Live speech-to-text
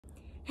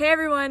Hey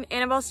everyone,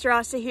 Annabelle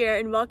Starassa here,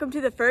 and welcome to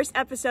the first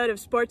episode of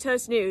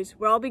SportsHosts News,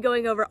 where I'll be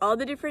going over all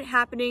the different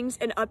happenings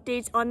and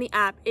updates on the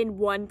app in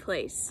one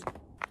place.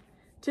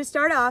 To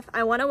start off,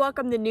 I want to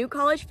welcome the new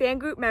college fan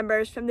group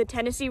members from the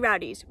Tennessee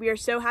Rowdies. We are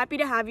so happy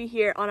to have you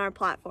here on our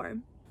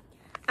platform.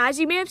 As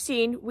you may have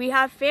seen, we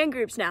have fan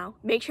groups now.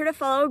 Make sure to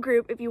follow a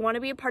group if you want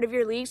to be a part of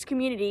your league's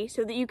community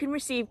so that you can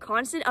receive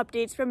constant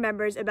updates from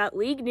members about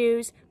league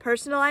news,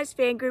 personalized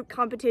fan group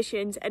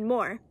competitions, and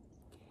more.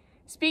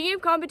 Speaking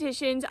of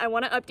competitions, I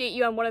want to update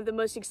you on one of the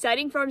most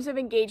exciting forms of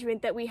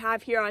engagement that we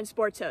have here on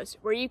SportsHosts,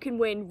 where you can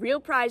win real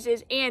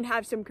prizes and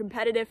have some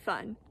competitive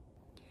fun.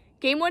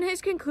 Game 1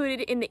 has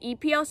concluded in the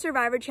EPL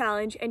Survivor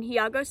Challenge, and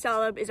Hiago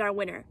Salab is our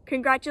winner.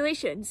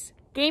 Congratulations!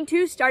 Game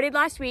 2 started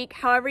last week,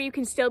 however you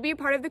can still be a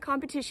part of the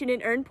competition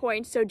and earn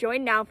points, so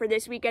join now for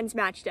this weekend's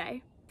match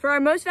day. For our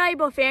most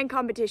valuable fan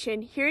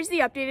competition, here's the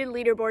updated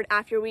leaderboard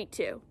after week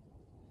 2.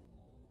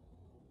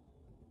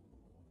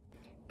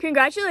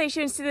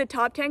 Congratulations to the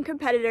top 10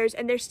 competitors,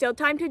 and there's still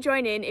time to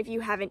join in if you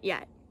haven't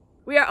yet.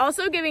 We are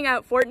also giving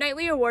out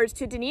fortnightly awards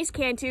to Denise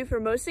Cantu for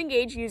most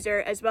engaged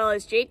user, as well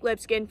as Jake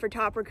Lipskin for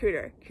top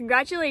recruiter.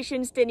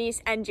 Congratulations, Denise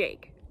and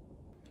Jake.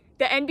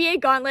 The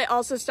NBA Gauntlet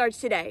also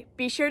starts today.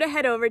 Be sure to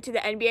head over to the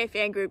NBA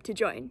fan group to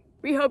join.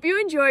 We hope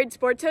you enjoyed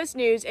SportsHost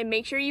News, and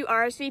make sure you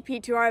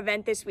RSVP to our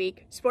event this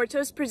week.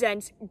 SportsHost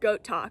presents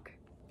GOAT Talk.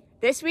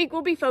 This week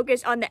we'll be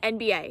focused on the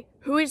NBA.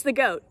 Who is the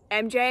GOAT?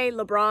 MJ,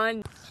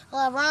 LeBron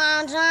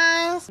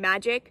James,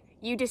 Magic?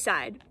 You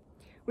decide.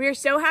 We are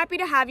so happy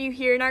to have you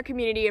here in our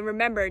community, and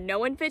remember, no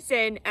one fits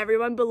in,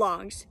 everyone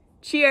belongs.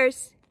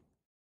 Cheers!